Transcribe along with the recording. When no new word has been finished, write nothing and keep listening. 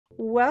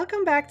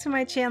Welcome back to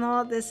my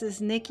channel. This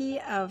is Nikki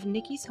of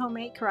Nikki's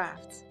Homemade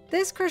Crafts.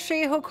 This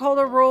crochet hook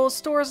holder roll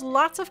stores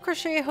lots of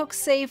crochet hooks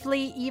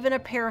safely, even a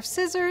pair of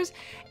scissors,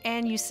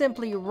 and you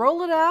simply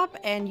roll it up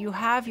and you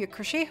have your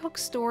crochet hook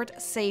stored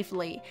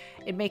safely.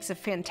 It makes a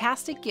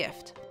fantastic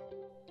gift.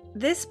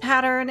 This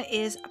pattern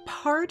is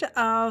part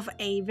of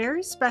a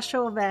very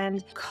special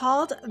event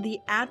called the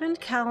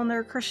Advent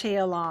Calendar Crochet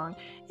Along.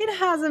 It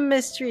has a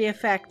mystery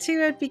effect to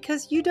it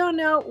because you don't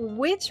know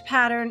which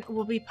pattern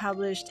will be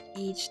published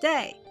each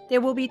day.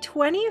 There will be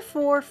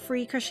 24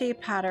 free crochet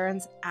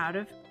patterns out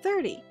of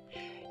 30.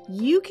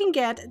 You can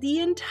get the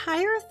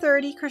entire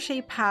 30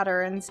 crochet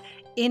patterns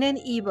in an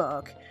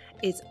ebook.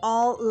 It's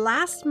all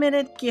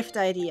last-minute gift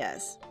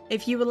ideas.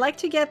 If you would like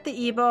to get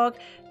the ebook,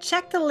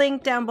 check the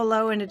link down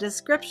below in the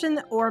description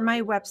or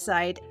my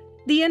website.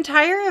 The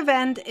entire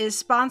event is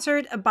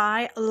sponsored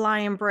by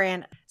Lion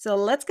Brand. So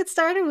let's get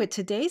started with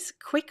today's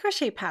quick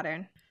crochet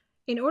pattern.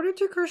 In order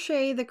to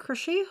crochet the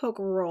crochet hook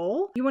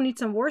roll, you will need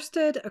some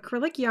worsted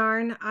acrylic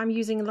yarn. I'm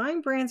using Lion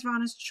Brand's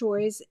Ronna's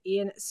Choice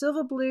in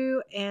Silver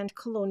Blue and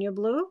Colonial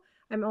Blue.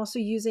 I'm also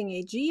using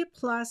a G+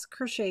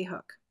 crochet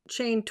hook.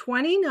 Chain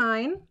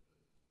 29,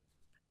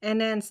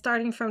 and then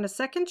starting from the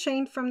second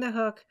chain from the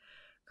hook,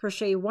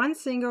 crochet 1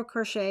 single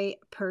crochet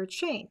per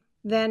chain.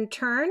 Then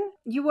turn.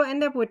 You will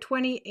end up with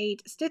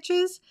 28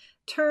 stitches.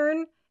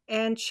 Turn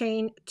and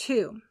chain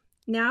 2.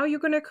 Now you're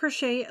going to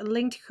crochet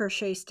linked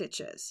crochet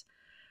stitches.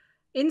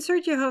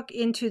 Insert your hook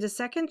into the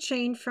second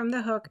chain from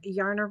the hook,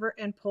 yarn over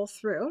and pull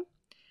through.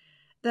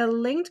 The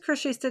linked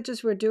crochet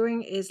stitches we're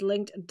doing is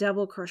linked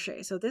double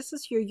crochet. So this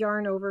is your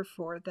yarn over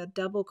for the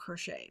double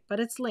crochet, but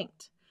it's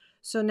linked.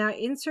 So now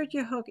insert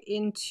your hook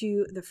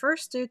into the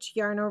first stitch,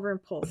 yarn over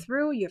and pull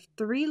through. You have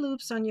 3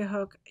 loops on your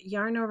hook,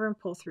 yarn over and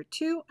pull through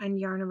 2, and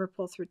yarn over,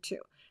 pull through 2.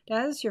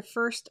 That is your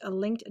first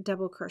linked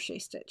double crochet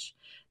stitch.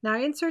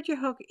 Now insert your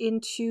hook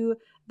into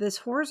this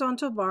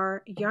horizontal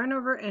bar, yarn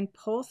over and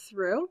pull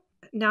through.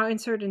 Now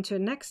insert into the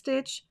next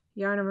stitch,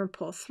 yarn over and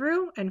pull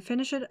through, and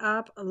finish it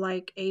up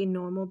like a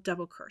normal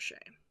double crochet.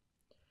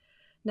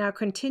 Now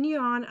continue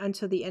on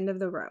until the end of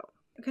the row.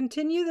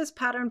 Continue this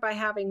pattern by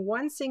having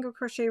 1 single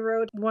crochet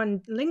row,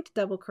 1 linked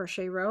double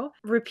crochet row.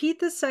 Repeat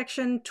this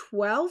section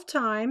 12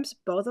 times,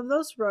 both of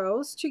those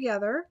rows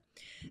together.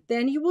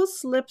 Then you will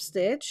slip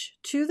stitch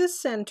to the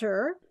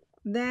center,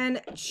 then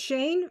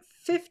chain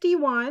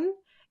 51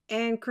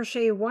 and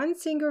crochet 1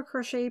 single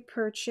crochet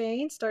per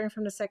chain, starting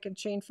from the second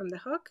chain from the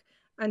hook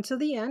until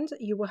the end.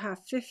 You will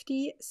have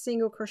 50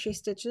 single crochet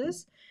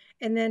stitches,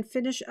 and then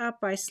finish up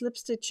by slip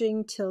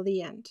stitching till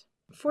the end.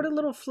 For the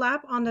little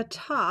flap on the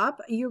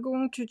top, you're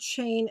going to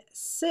chain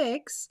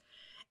 6,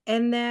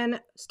 and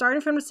then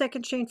starting from the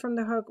second chain from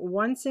the hook,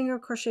 1 single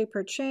crochet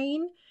per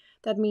chain.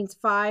 That means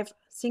 5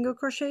 single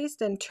crochets.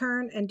 Then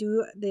turn and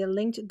do the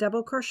linked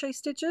double crochet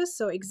stitches.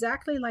 So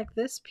exactly like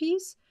this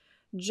piece,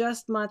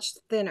 just much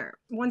thinner.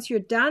 Once you're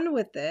done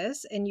with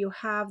this and you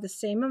have the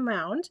same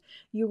amount,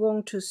 you're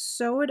going to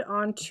sew it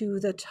onto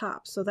the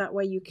top so that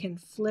way you can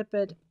flip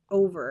it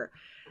over.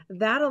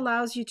 That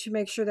allows you to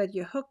make sure that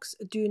your hooks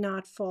do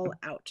not fall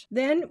out.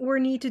 Then we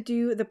need to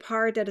do the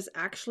part that is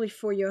actually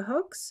for your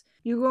hooks.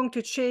 You're going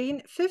to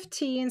chain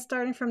 15,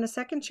 starting from the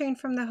second chain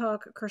from the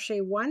hook,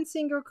 crochet 1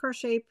 single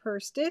crochet per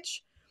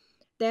stitch,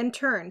 then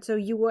turn. So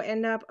you will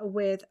end up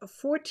with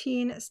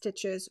 14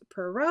 stitches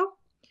per row.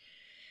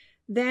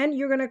 Then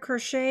you're going to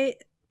crochet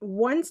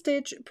 1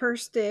 stitch per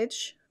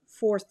stitch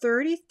for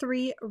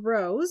 33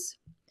 rows.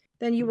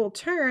 Then you will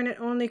turn and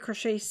only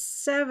crochet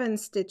 7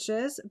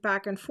 stitches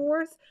back and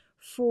forth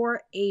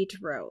for 8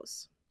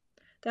 rows.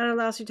 That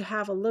allows you to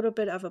have a little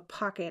bit of a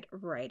pocket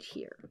right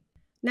here.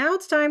 Now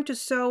it's time to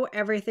sew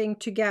everything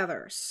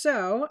together.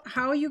 So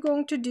how you're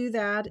going to do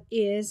that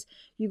is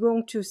you're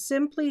going to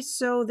simply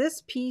sew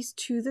this piece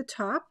to the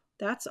top.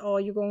 That's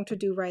all you're going to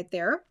do right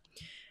there.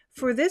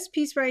 For this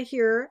piece right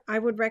here, I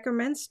would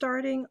recommend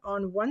starting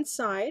on one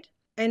side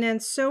and then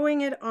sewing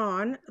it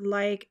on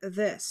like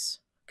this.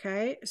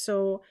 Okay,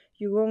 so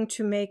you're going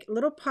to make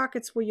little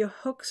pockets where your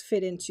hooks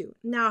fit into.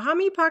 Now, how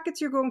many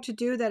pockets you're going to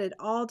do, that it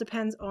all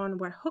depends on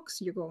what hooks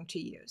you're going to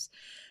use.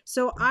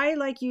 So I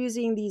like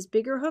using these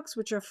bigger hooks,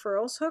 which are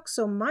furls hooks.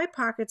 So my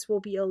pockets will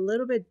be a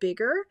little bit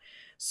bigger.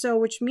 So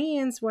which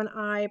means when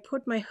I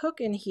put my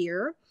hook in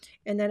here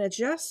and then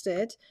adjust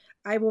it,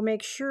 I will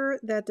make sure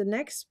that the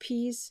next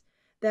piece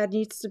that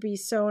needs to be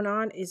sewn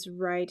on is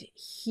right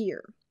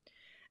here.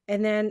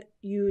 And then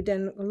you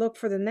then look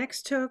for the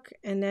next hook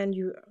and then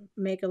you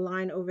make a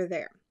line over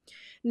there.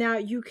 Now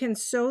you can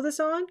sew this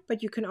on,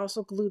 but you can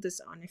also glue this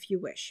on if you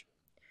wish.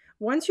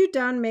 Once you're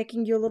done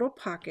making your little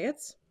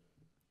pockets,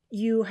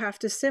 you have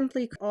to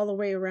simply all the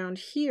way around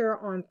here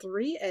on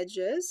 3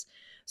 edges.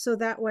 So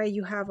that way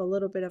you have a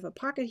little bit of a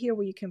pocket here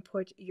where you can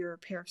put your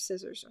pair of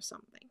scissors or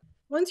something.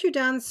 Once you're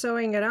done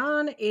sewing it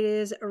on, it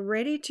is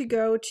ready to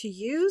go to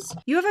use.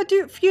 You have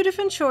a few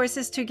different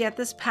choices to get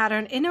this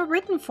pattern in a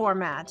written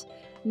format.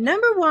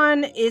 Number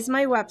 1 is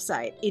my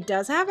website. It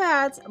does have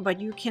ads, but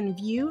you can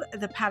view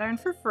the pattern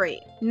for free.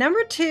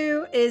 Number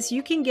 2 is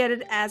you can get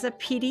it as a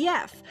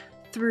PDF.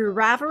 through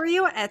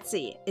Ravelry or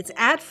Etsy. It's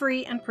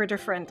ad-free and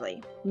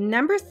printer-friendly.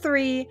 Number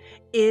 3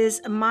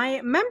 is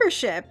my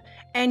membership,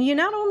 and you're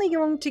not only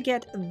going to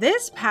get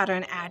this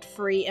pattern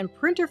ad-free and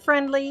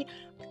printer-friendly,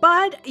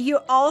 but you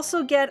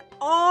also get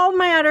all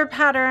my other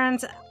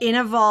patterns in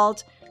a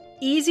vault,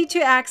 easy to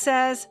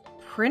access,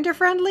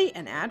 printer-friendly,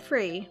 and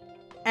ad-free.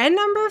 And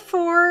number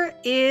 4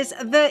 is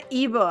the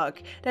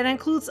ebook that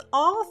includes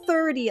all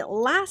 30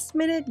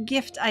 last-minute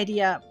gift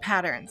idea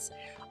patterns.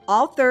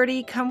 All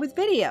 30 come with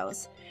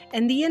videos,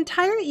 and the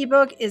entire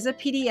ebook is a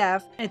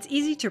PDF. It's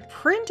easy to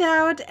print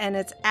out and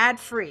it's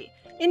ad-free.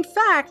 In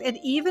fact, it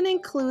even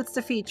includes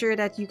the feature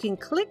that you can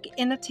click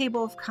in a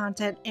table of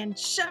content and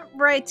jump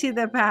right to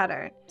the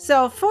pattern.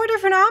 So 4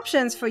 different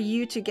options for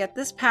you to get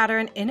this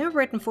pattern in a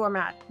written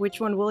format. Which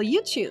one will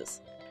you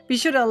choose? Be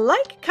sure to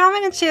like,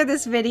 comment, and share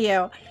this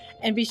video.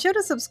 And be sure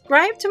to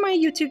subscribe to my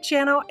YouTube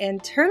channel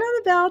and turn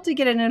on the bell to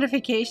get a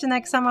notification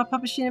next time I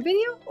publish a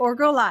video or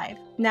go live.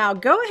 Now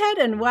go ahead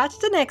and watch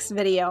the next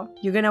video.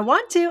 You're gonna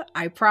want to,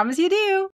 I promise you do.